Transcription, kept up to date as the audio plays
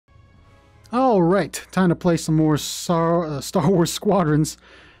All right, time to play some more Star Wars Squadrons.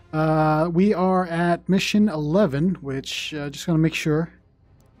 We are at mission 11, which just gonna make sure.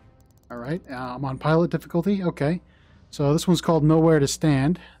 All right, I'm on pilot difficulty. Okay, so this one's called Nowhere to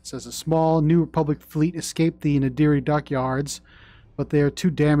Stand. It says a small New Republic fleet escaped the Nadiri dockyards, but they are too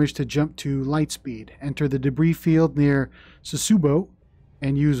damaged to jump to light speed. Enter the debris field near Sasubo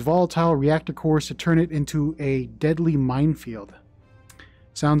and use volatile reactor cores to turn it into a deadly minefield.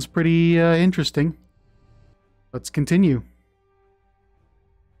 Sounds pretty interesting. Let's continue.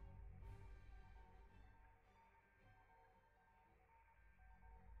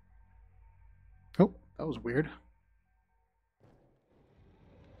 Oh, that was weird.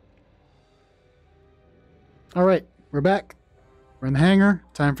 All right, we're back. We're in the hangar.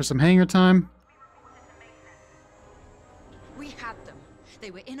 Time for some hangar time. We had them. They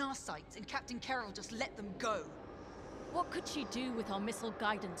were in our sights, and Captain Carroll just let them go. What could she do with our missile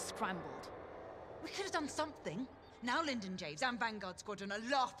guidance scrambled? We could have done something. Now Lyndon Javes and Vanguard Squadron are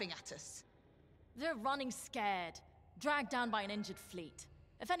laughing at us. They're running scared, dragged down by an injured fleet.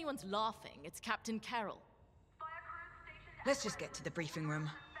 If anyone's laughing, it's Captain Carroll. Let's just get to the briefing room.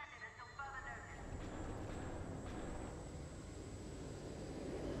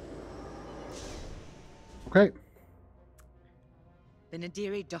 Okay. The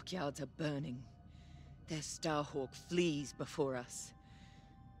Nadiri dockyards are burning. Their Starhawk flees before us.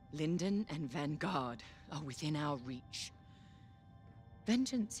 Lyndon and Vanguard are within our reach.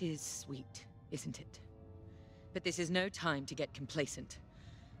 Vengeance is sweet, isn't it? But this is no time to get complacent.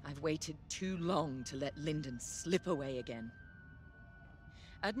 I've waited too long to let Lyndon slip away again.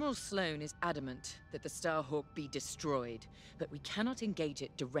 Admiral Sloane is adamant that the Starhawk be destroyed, but we cannot engage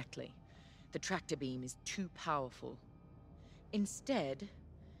it directly. The tractor beam is too powerful. Instead,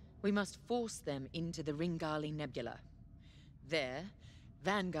 we must force them into the Ringali Nebula. There,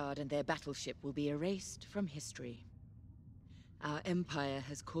 Vanguard and their battleship will be erased from history. Our Empire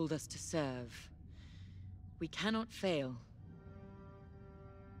has called us to serve. We cannot fail.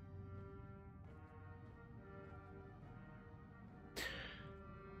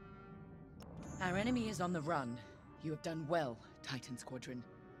 Our enemy is on the run. You have done well, Titan Squadron.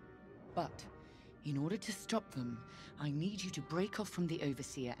 But, in order to stop them, I need you to break off from the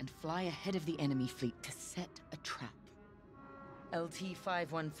Overseer and fly ahead of the enemy fleet to set a trap.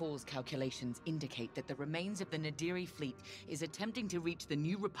 LT-514's calculations indicate that the remains of the Nadiri fleet is attempting to reach the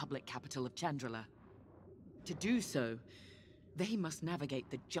New Republic capital of Chandrila. To do so, they must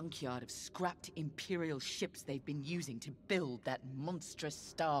navigate the junkyard of scrapped Imperial ships they've been using to build that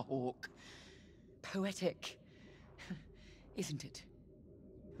monstrous Starhawk. Poetic, isn't it?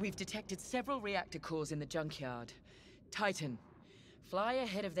 We've detected several reactor cores in the junkyard. Titan, fly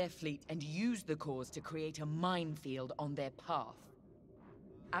ahead of their fleet and use the cores to create a minefield on their path.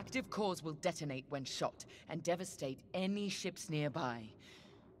 Active cores will detonate when shot and devastate any ships nearby.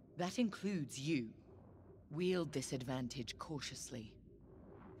 That includes you. Wield this advantage cautiously.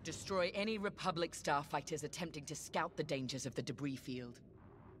 Destroy any Republic starfighters attempting to scout the dangers of the debris field.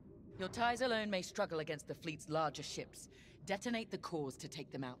 Your ties alone may struggle against the fleet's larger ships. Detonate the cores to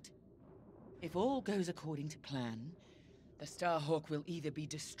take them out. If all goes according to plan, the Starhawk will either be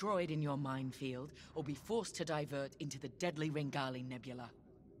destroyed in your minefield or be forced to divert into the deadly Ringali Nebula.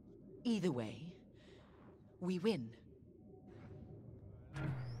 Either way, we win.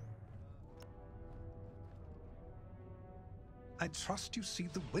 I trust you see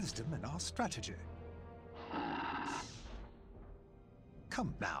the wisdom in our strategy.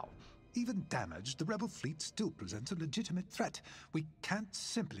 Come now. Even damaged, the rebel fleet still presents a legitimate threat. We can't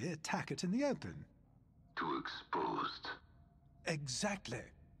simply attack it in the open. Too exposed. Exactly.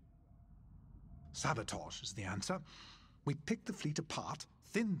 Sabotage is the answer. We pick the fleet apart,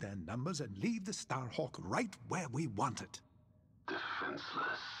 thin their numbers, and leave the Starhawk right where we want it.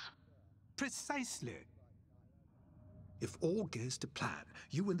 Defenseless. Precisely. If all goes to plan,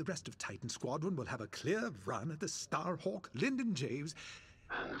 you and the rest of Titan Squadron will have a clear run at the Starhawk, Lyndon Javes,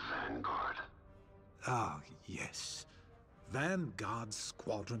 and Vanguard. Ah, yes. Vanguard's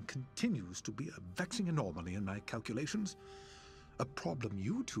squadron continues to be a vexing anomaly in my calculations. A problem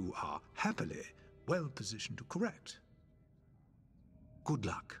you two are, happily, well positioned to correct. Good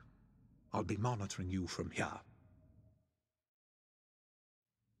luck. I'll be monitoring you from here.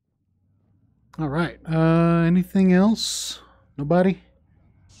 All right. Anything else? Nobody?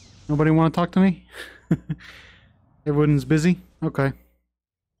 Nobody want to talk to me? Everyone's busy? Okay.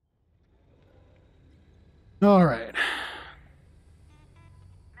 All right.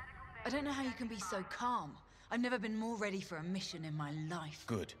 I don't know how you can be so calm. I've never been more ready for a mission in my life.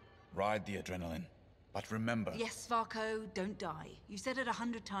 Good. Ride the adrenaline. But remember... Yes, Varko, don't die. You said it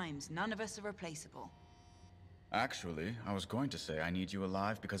 100 times. None of us are replaceable. Actually, I was going to say I need you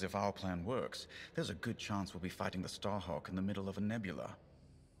alive because if our plan works, there's a good chance we'll be fighting the Starhawk in the middle of a nebula.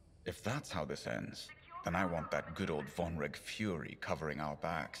 If that's how this ends, then I want that good old Vonreg fury covering our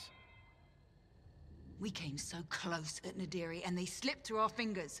backs. We came so close at Nadiri, and they slipped through our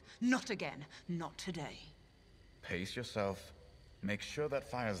fingers. Not again. Not today. Pace yourself. Make sure that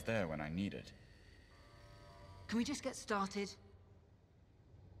fire's there when I need it. Can we just get started?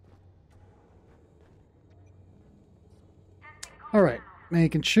 All right,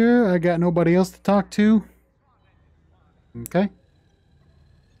 making sure I got nobody else to talk to. Okay.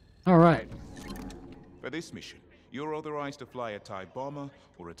 All right. For this mission, you're authorized to fly a TIE bomber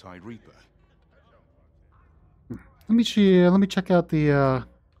or a TIE Reaper. Let me check out the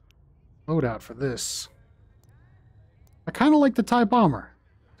loadout for this. I kind of like the TIE bomber,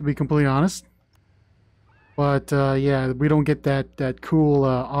 to be completely honest. But yeah, we don't get that cool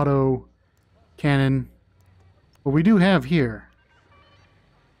auto cannon, but we do have here.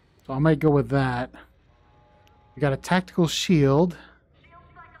 So I might go with that. We got a tactical shield.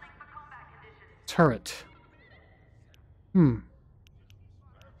 Turret.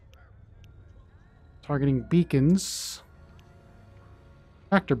 Targeting beacons.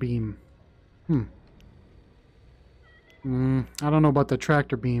 Tractor beam. I don't know about the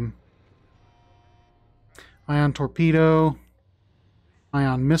tractor beam. Ion torpedo.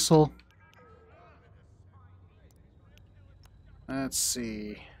 Ion missile. Let's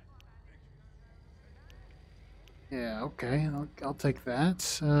see. Yeah, okay. I'll take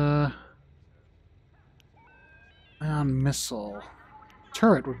that. Ion missile.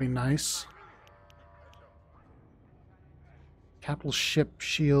 Turret would be nice. Capital ship,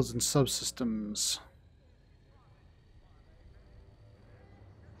 shields, and subsystems.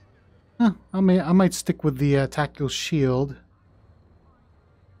 I might stick with the tactical shield.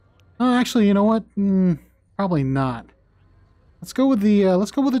 Oh, actually, you know what? Probably not. Let's go with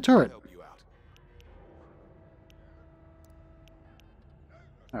the turret.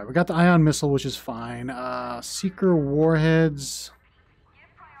 All right, we got the ion missile, which is fine. Seeker warheads.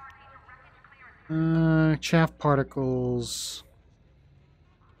 Chaff particles.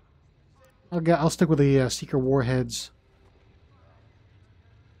 I'll stick with the seeker warheads.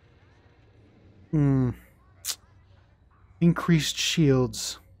 Increased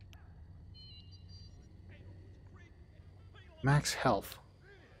shields. Max health.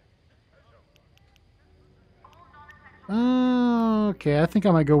 Okay, I think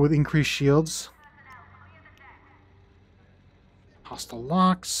I might go with increased shields. Hostile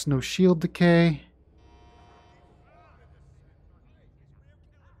locks, no shield decay.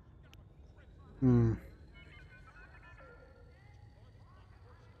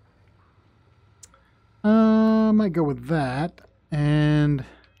 I might go with that. And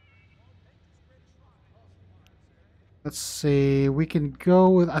let's see, we can go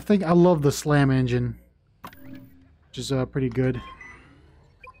with, I think I love the slam engine, which is pretty good.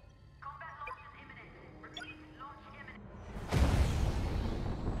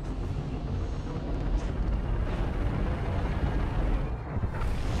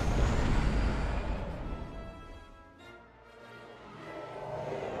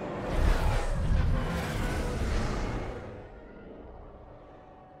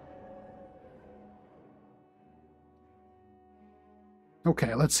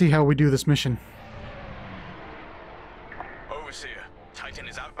 Okay, let's see how we do this mission. Overseer, Titan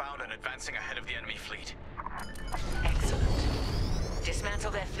is outbound and advancing ahead of the enemy fleet. Excellent.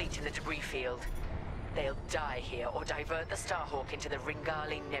 Dismantle their fleet in the debris field. They'll die here or divert the Starhawk into the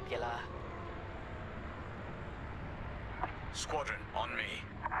Ringali Nebula. Squadron, on me.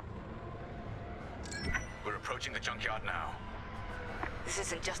 We're approaching the junkyard now. This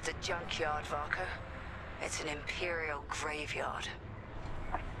isn't just a junkyard, Varko. It's an Imperial graveyard.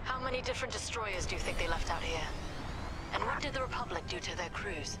 How many different destroyers do you think they left out here? And what did the Republic do to their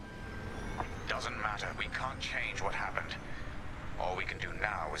crews? Doesn't matter. We can't change what happened. All we can do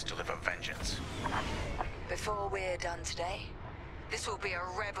now is deliver vengeance. Before we're done today, this will be a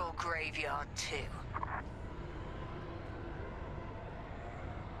rebel graveyard too.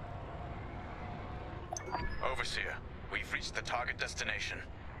 Overseer, we've reached the target destination.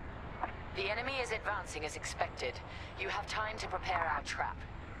 The enemy is advancing as expected. You have time to prepare our trap.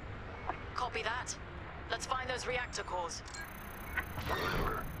 Copy that. Let's find those reactor cores.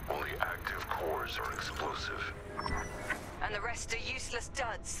 Remember, only active cores are explosive. And the rest are useless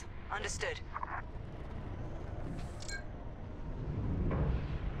duds. Understood.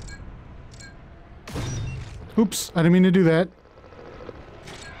 Oops, I didn't mean to do that.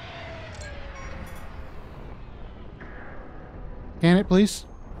 Can it, please?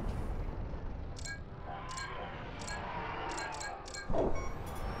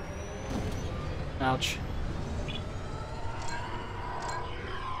 Ouch.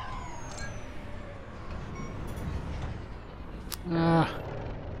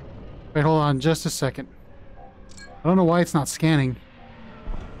 Wait, hold on just a second. I don't know why it's not scanning.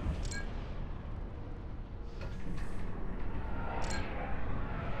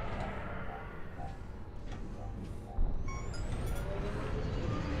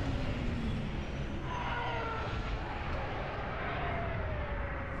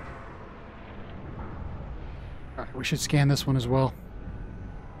 Alright, we should scan this one as well.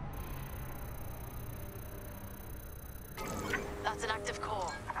 That's an active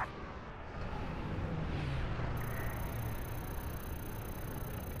core.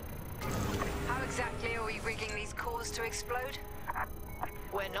 How exactly are we rigging these cores to explode?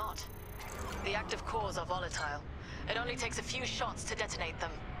 We're not. The active cores are volatile. It only takes a few shots to detonate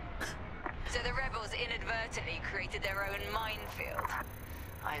them. So the rebels inadvertently created their own minefield.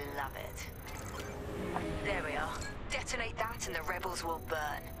 I love it. There we are. Detonate that and the rebels will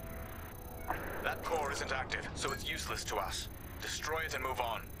burn. That core isn't active, so it's useless to us. Destroy it and move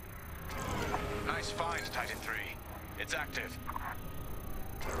on. Nice find, Titan 3. It's active.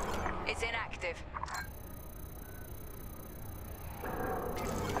 It's inactive.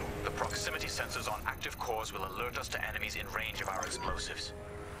 The proximity sensors on active cores will alert us to enemies in range of our explosives.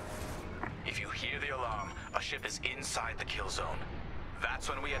 If you hear the alarm, a ship is inside the kill zone. That's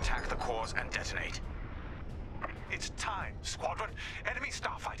when we attack the cores and detonate. It's time, Squadron. Enemy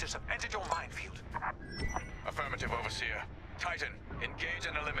starfighters have entered your minefield. Affirmative, Overseer. Titan, engage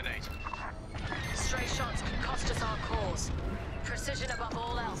and eliminate. Stray shots could cost us our cores. Precision above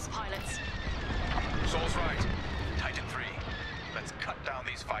all else, pilots. Saul's right. Titan 3, let's cut down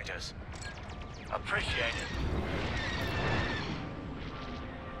these fighters. Appreciate it.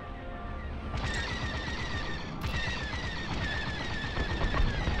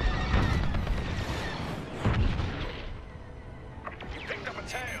 You picked up a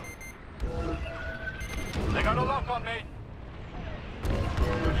tail. They got a lock on me.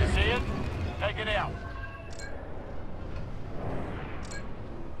 You see it? Take it out.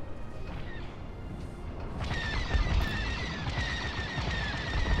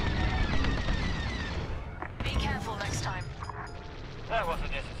 Be careful next time. That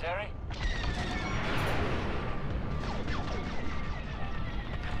wasn't necessary.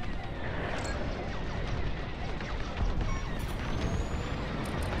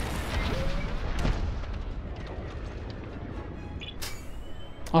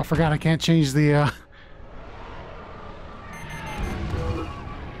 Oh, I forgot I can't change the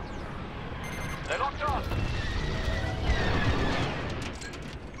They locked on.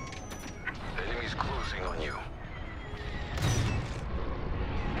 Enemies closing on you.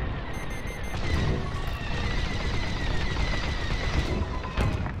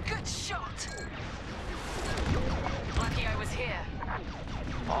 Good shot! Lucky I was here.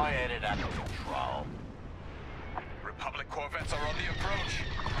 I had it under control. Republic corvettes are on the approach.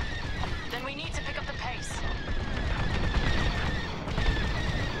 Then we need to pick up the pace.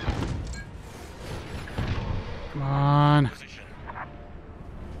 Come on. Position.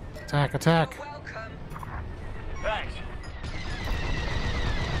 Attack, attack. Welcome. Thanks.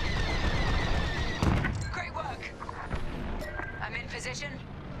 Great work. I'm in position.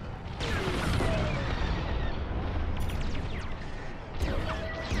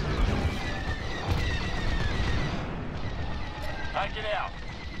 Take it out.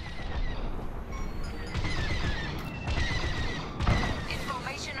 In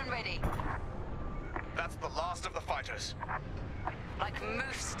formation and ready. That's the last of the fighters. Like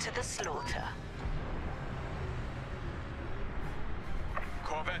moose to the slaughter.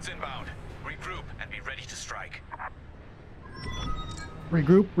 Corvettes inbound. Regroup and be ready to strike.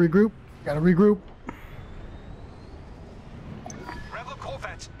 Regroup, regroup. Gotta regroup. Rebel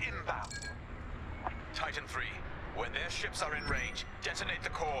corvettes inbound. Titan 3, when their ships are in range, detonate the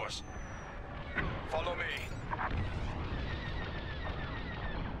cores. Follow me.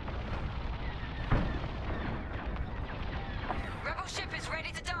 Rebel ship is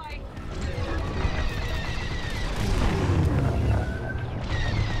ready to die.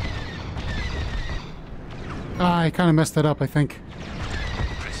 I kind of messed that up, I think.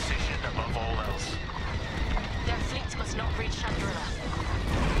 Precision above all else. Their fleets must not reach Chandrila.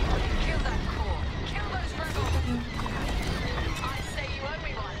 Kill that core. Kill those rebels. I'd say you owe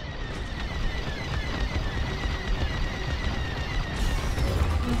me one.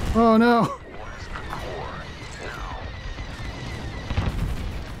 Oh no! What is the core now?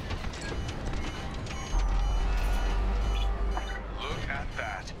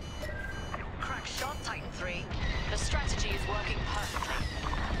 strategy is working perfectly.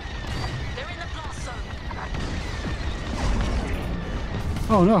 They're in the blast zone.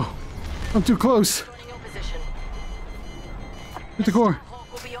 Oh no. I'm too close. Joining your position. Hit the core.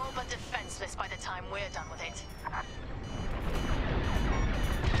 Hawk will be all but defenseless by the time we're done with it.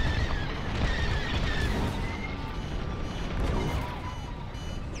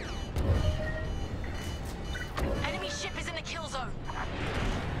 Enemy ship is in the kill zone.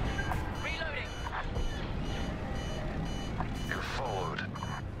 Reloading. You're followed.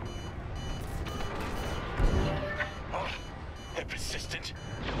 Oh, they're persistent.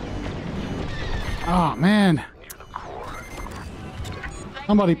 Oh man. Near the core.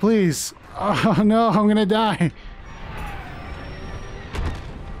 Somebody please. Oh no, I'm gonna die.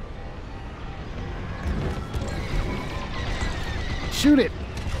 Shoot it.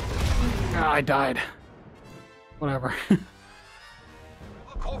 Ah, I died. Whatever.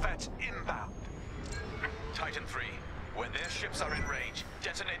 Corvettes inbound. Titan 3, when their ships are in range,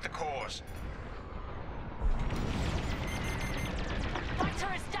 detonate the cores.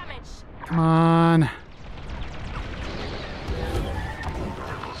 Fighter is damaged. Come on.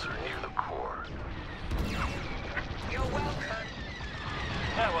 Rebels are near the core. You're welcome.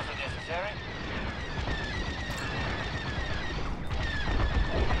 That wasn't necessary.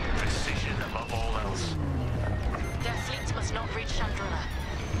 Precision above all else. Their fleet must not reach Chandrila.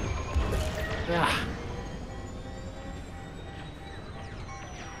 Yeah.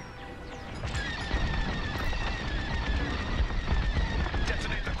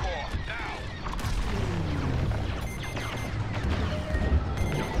 Detonate the core, now!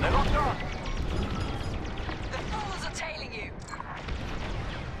 They're locked on. The fools are tailing you.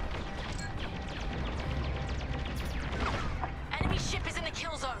 Enemy ship is in the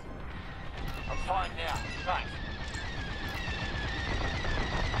kill zone. I'm fine now. Thanks.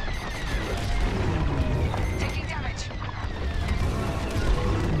 Taking damage.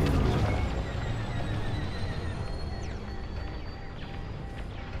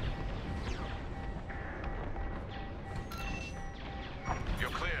 You're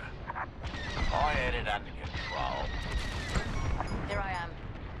clear. I had it under control. Here I am.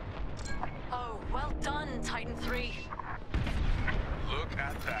 Oh, well done, Titan 3. Look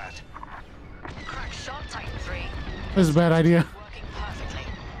at that. Crack shot, Titan 3. This is a bad idea. Working perfectly.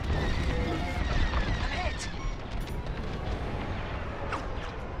 I'm hit.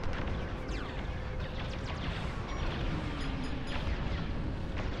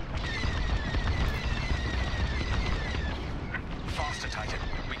 Faster, Titan.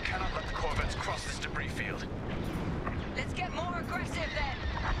 We cannot let the corvettes cross this debris field. Let's get more aggressive then.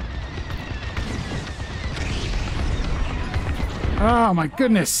 Oh my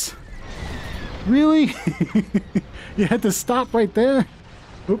goodness. Really? You had to stop right there?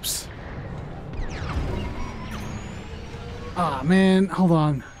 Oops. Ah man, hold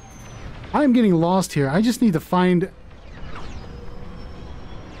on. I'm getting lost here. I just need to find...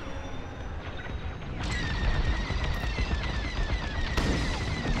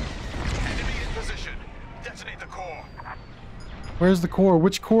 Enemy in position. Detonate the core. Where's the core?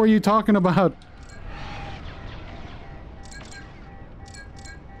 Which core are you talking about?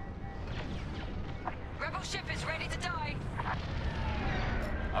 Rebel ship is ready to die.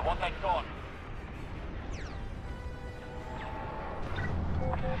 I want that gone.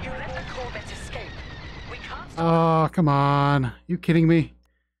 You let the corvette escape. We can't stop. Oh, come on. You kidding me?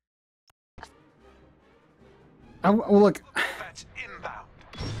 Well, look. Corvettes inbound.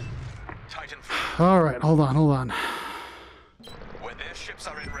 Titan 3. All right, hold on, hold on. When their ships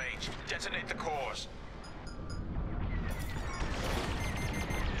are in range, detonate the cores.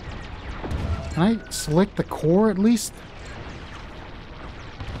 Can I select the core at least?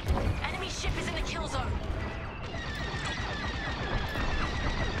 Enemy ship is in the kill zone.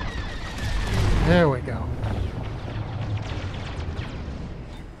 There we go.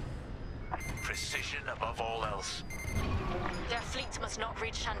 Precision above all else. Their fleet must not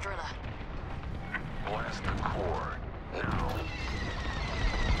reach Chandrila. Blast the core, now.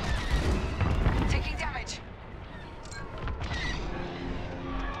 Taking damage.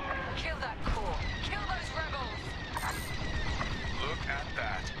 Kill that core. Kill those rebels. Look at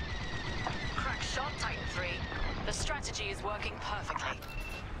that. Crack shot, Titan 3. The strategy is working perfectly.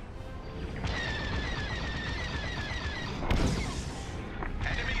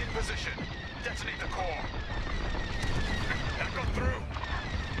 Enemy in position. Detonate the core. That got through.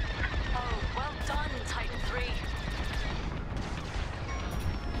 Oh, well done, Titan 3.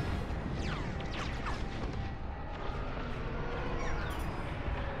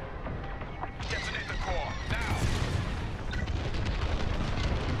 Detonate the core, now.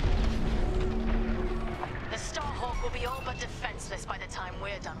 The Starhawk We'll be all but defenseless by the time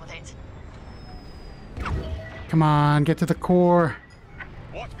we're done with it. Come on, get to the core.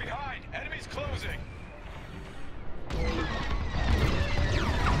 What's behind? Enemies closing.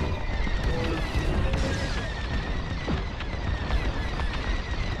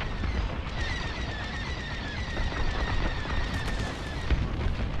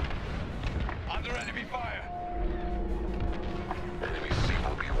 Under enemy fire. Enemy fleet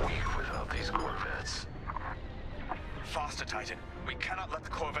will be weak without these corvettes. Faster, Titan. We cannot let the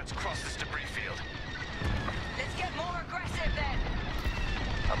corvettes cross this debris field. Let's get more aggressive then.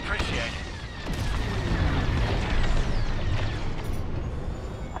 Appreciate it.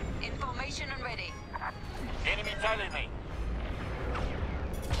 In formation and ready. Enemy tailing me.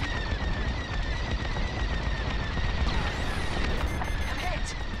 I'm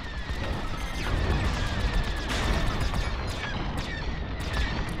hit.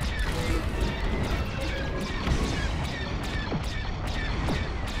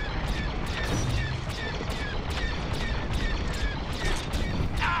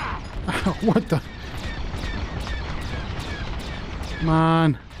 What the? Come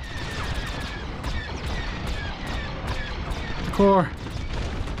on. The core.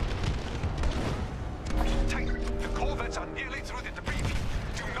 Titan, the corvettes are nearly through the debris field.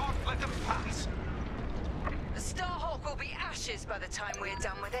 Do not let them pass. The Starhawk will be ashes by the time we're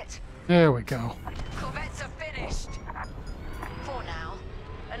done with it. There we go. Corvettes are finished. For now.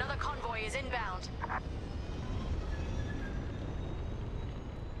 Another convoy is inbound.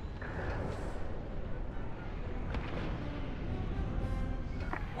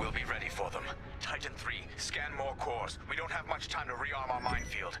 We'll be ready for them. Titan 3, scan more cores. We don't have much time to rearm our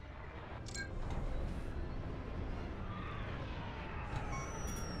minefield.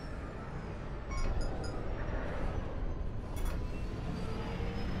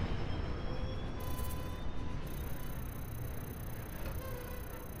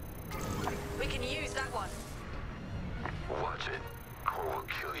 We can use that one. Watch it. Core will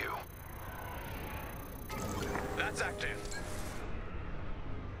kill you. That's active.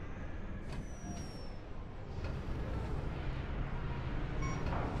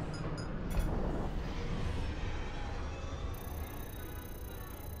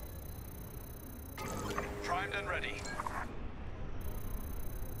 Primed and ready.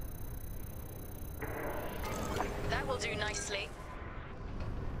 That will do nicely.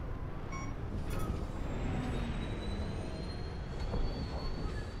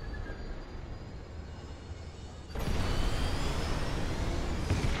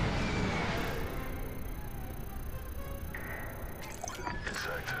 It's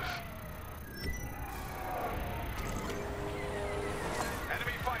active.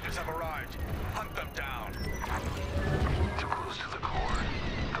 Enemy fighters have arrived. Hunt them down. Too close to the core.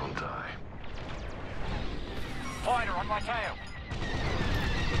 Don't die. Fighter on my tail.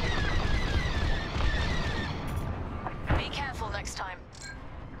 Be careful next time.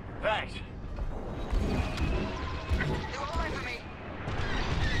 Thanks. They're all over me.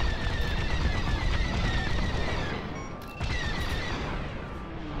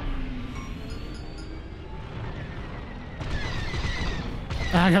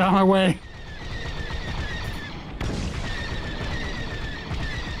 Ah, get out of my way.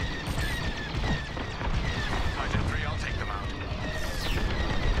 Titan 3, I'll take them out.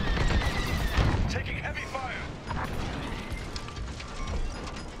 Taking heavy fire.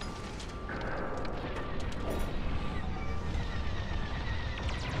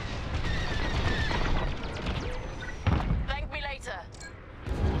 Thank me later.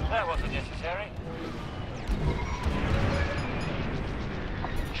 That wasn't necessary.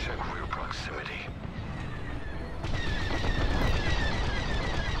 Check rear proximity.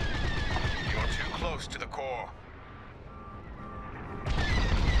 You're too close to the core.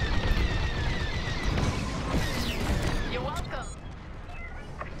 You're welcome.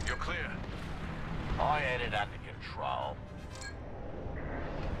 You're clear. I had it under control.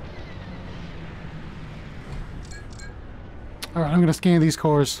 Alright, I'm gonna scan these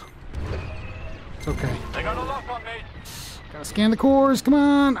cores. It's okay. They got a lock on me. Gotta scan the cores, come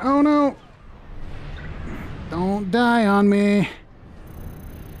on! Oh no! Don't die on me!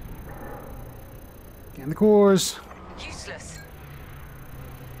 Scan the cores. Useless.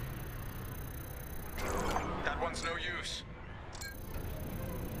 That one's no use.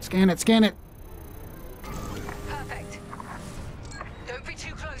 Scan it, scan it! Perfect. Don't be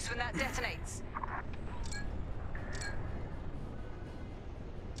too close when that detonates.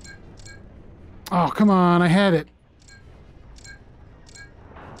 Oh, come on, I had it.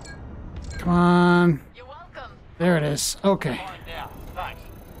 Come on. You're welcome. There it is. Okay. Fine now. Thanks.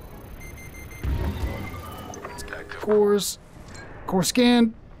 Active Cores. Core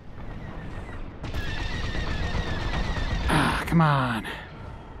scan. Ah, come on.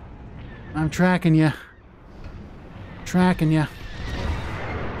 I'm tracking you. Tracking you.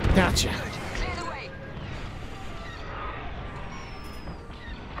 Gotcha. Clear the way.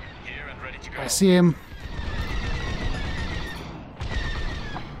 Here and ready to go. I see him.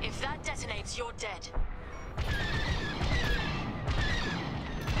 If that detonates, you're dead.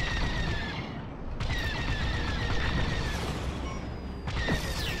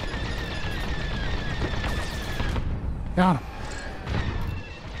 Got him.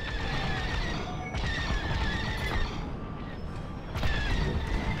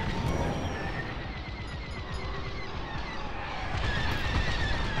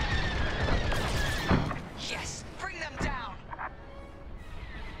 Yes, bring them down.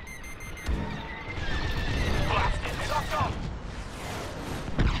 Blasted! Locked on!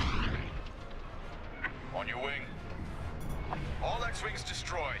 On your wing. All X-Wings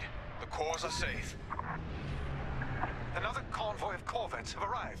destroyed. The cores are safe. Another convoy of corvettes have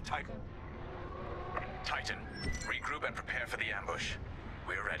arrived, Titan. Titan, regroup and prepare for the ambush.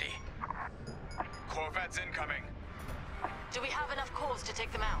 We're ready. Corvettes incoming. Do we have enough cores to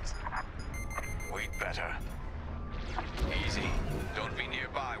take them out? We'd better. Easy. Don't be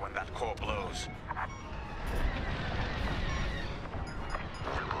nearby when that core blows.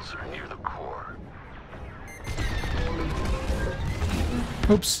 Rebels are near the core.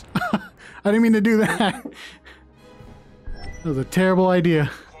 Oops. I didn't mean to do that. That was a terrible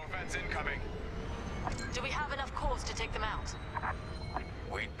idea. Corvettes incoming. Do we have enough cores to take them out?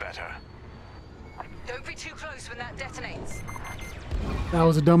 We'd better. Don't be too close when that detonates. That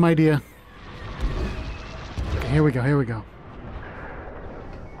was a dumb idea. Okay, here we go, here we go.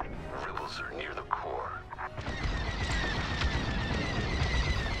 Rebels are near the core.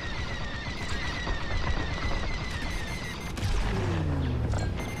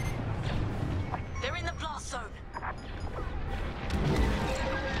 They're in the blast zone.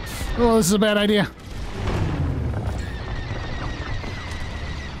 Oh, this is a bad idea.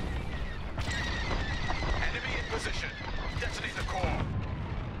 Enemy in position. Detonate the core.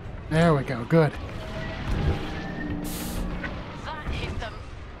 There we go, good. That hit them.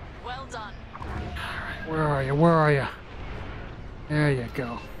 Well done. Where are you? Where are you? There you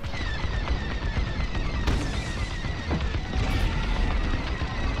go.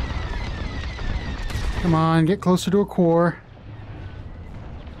 Come on, get closer to a core.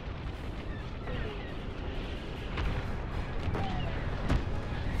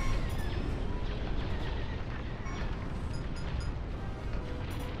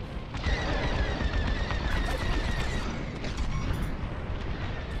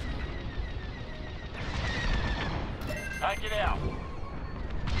 Get out.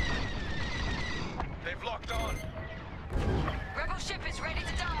 They've locked on. Rebel ship is ready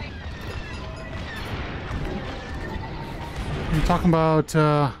to die. I'm talking about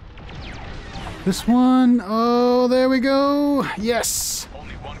this one. Oh, there we go. Yes.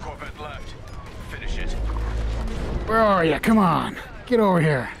 Only one corvette left. Finish it. Where are you? Come on. Get over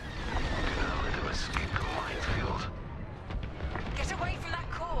here. Now let them escape the minefield. Get away from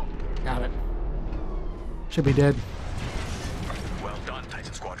that core. Got it. Should be dead. Well done,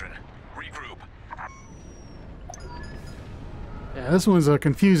 Titan Squadron. Regroup. Yeah, this one's a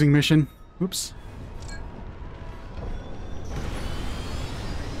confusing mission. Oops.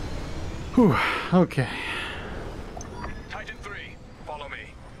 Whew. Okay. Titan 3, follow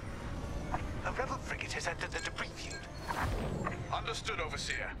me. A rebel frigate has entered the debris field. Understood,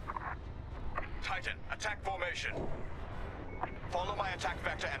 Overseer. Titan, attack formation. Follow my attack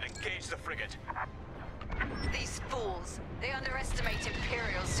vector and engage the frigate. These fools. They underestimate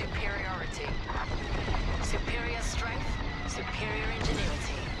Imperial superiority. Superior strength, superior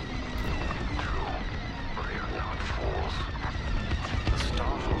ingenuity. True, but they are not fools. The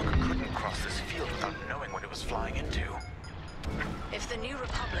Starhawk couldn't cross this field without knowing what it was flying into. If the New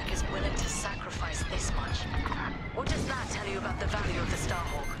Republic is willing to sacrifice this much, what does that tell you about the value of the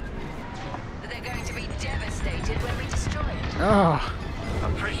Starhawk? But they're going to be devastated when we destroy it. Ah.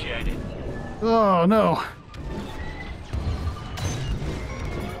 Appreciate it. Oh no.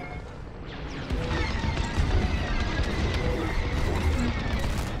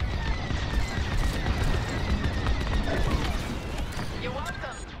 You're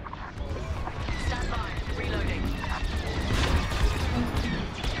welcome. Stand by. Reloading.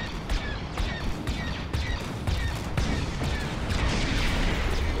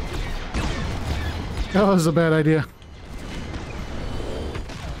 That was a bad idea.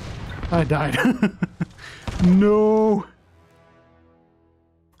 I died. No.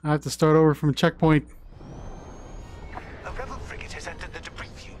 I have to start over from checkpoint.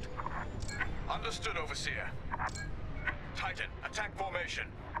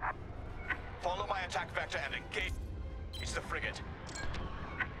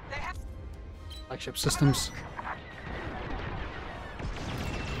 Flagship systems.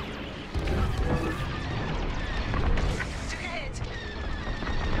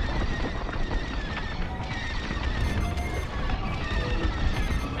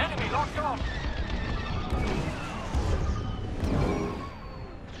 Enemy locked on.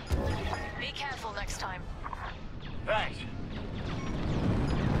 Be careful next time. Thanks.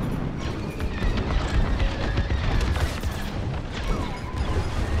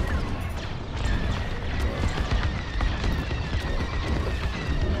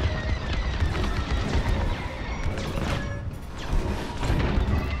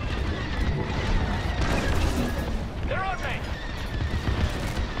 They're on me.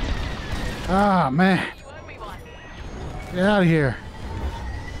 Ah, man. You owe me one. Get out of here.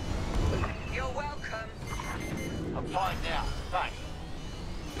 You're welcome. I'm fine now. Thanks.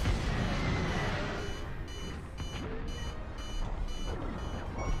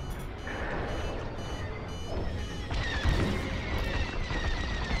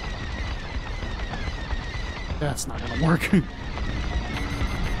 That's not gonna work. They're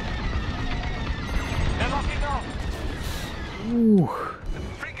locking on. Ooh. The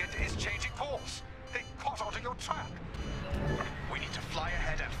frigate is changing course. They caught onto your trap. We need to fly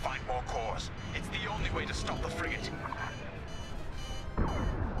ahead and find more cores. It's the only way to stop the frigate.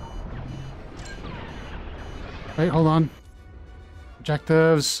 Wait, hold on.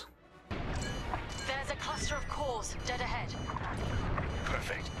 Objectives. There's a cluster of cores dead ahead.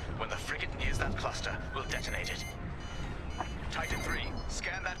 Perfect. When the frigate nears that cluster, we'll detonate it. Titan 3,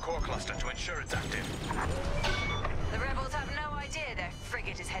 scan that core cluster to ensure it's active. The rebels have no idea their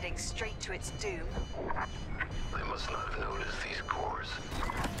frigate is heading straight to its doom. They must not have noticed these cores.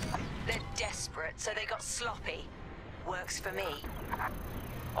 They're desperate, so they got sloppy. Works for me.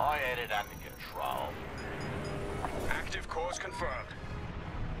 I had it under control. Active cores confirmed.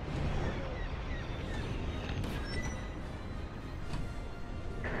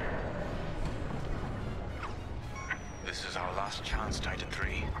 This is our last chance, Titan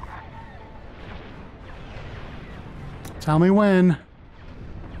 3. Tell me when.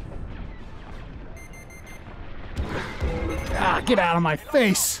 Ah, get out of my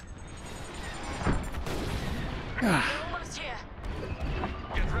face. Ah. Almost here.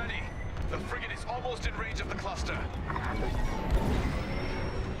 Get ready. The frigate is almost in range of the cluster.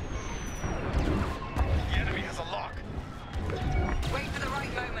 The enemy has a lock. Wait for the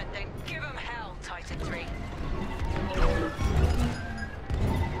right moment, then give them hell, Titan 3.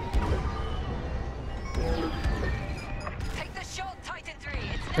 Take the shot, Titan 3.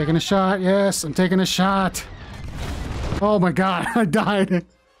 It's Taking a shot. Yes, I'm taking a shot. Oh my god, I died.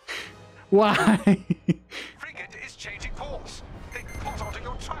 Why? Frigate is changing course. They caught onto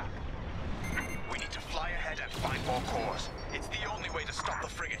your trap. We need to fly ahead and find more cores. It's the only way to stop the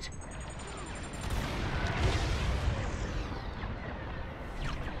frigate.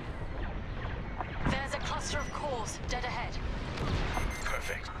 There's a cluster of cores dead ahead.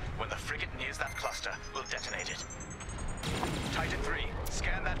 Perfect. When the frigate nears that cluster, we'll detonate it. Titan 3,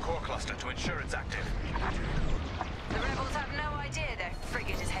 scan that core cluster to ensure it's active. The rebels have no idea their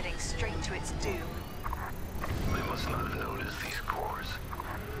frigate is heading straight to its doom. They must not have noticed these cores.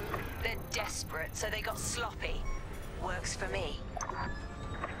 They're desperate, so they got sloppy. Works for me.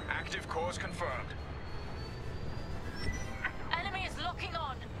 Active cores confirmed. Enemy is locking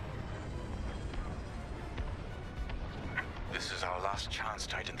on. This is our last chance,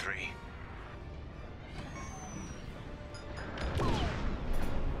 Titan 3.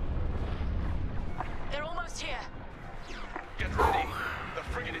 They're almost here. Get ready. The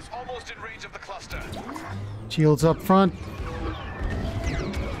frigate is almost in range of the cluster. Shields up front.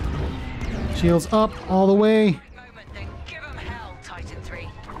 Shields up all the way. Moment, then give them hell, Titan 3.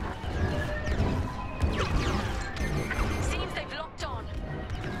 Seems they've locked on.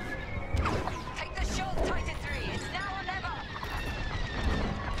 Take the shot, Titan 3. It's now or never.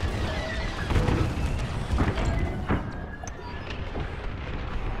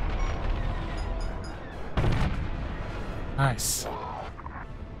 Nice.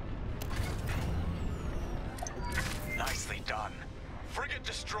 Nicely done. Frigate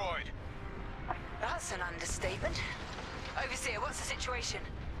destroyed. That's an understatement. Overseer, what's the situation?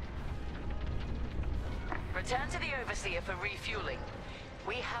 Return to the Overseer for refueling.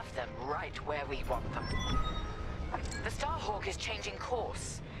 We have them right where we want them. The Starhawk is changing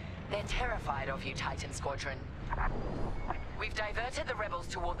course. They're terrified of you, Titan Squadron. We've diverted the rebels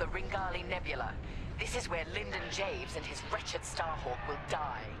toward the Ringali Nebula. This is where Lyndon Javes and his wretched Starhawk will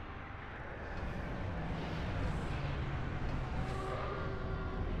die.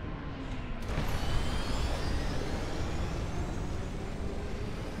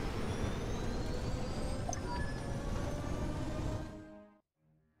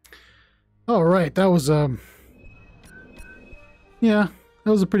 All right, that was yeah, that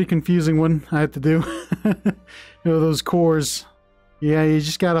was a pretty confusing one I had to do. You know, those cores. Yeah, you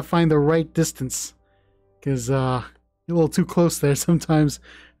just gotta find the right distance, because you're a little too close there. Sometimes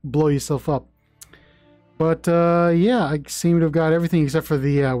blow yourself up. But yeah, I seem to have got everything except for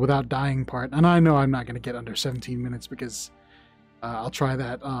the without dying part. And I know I'm not gonna get under 17 minutes because I'll try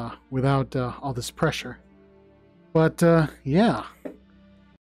that without all this pressure. But yeah,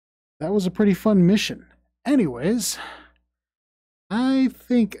 that was a pretty fun mission. Anyways, I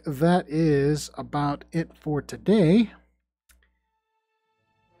think that is about it for today. It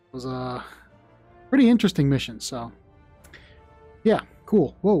was a pretty interesting mission, so yeah,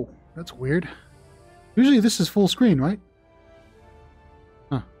 cool. Whoa, that's weird. Usually this is full screen, right?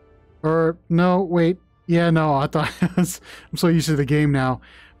 Huh. Or no, wait. Yeah, no, I thought I'm so used to the game now.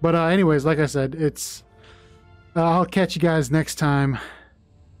 But anyways, like I said, it's I'll catch you guys next time.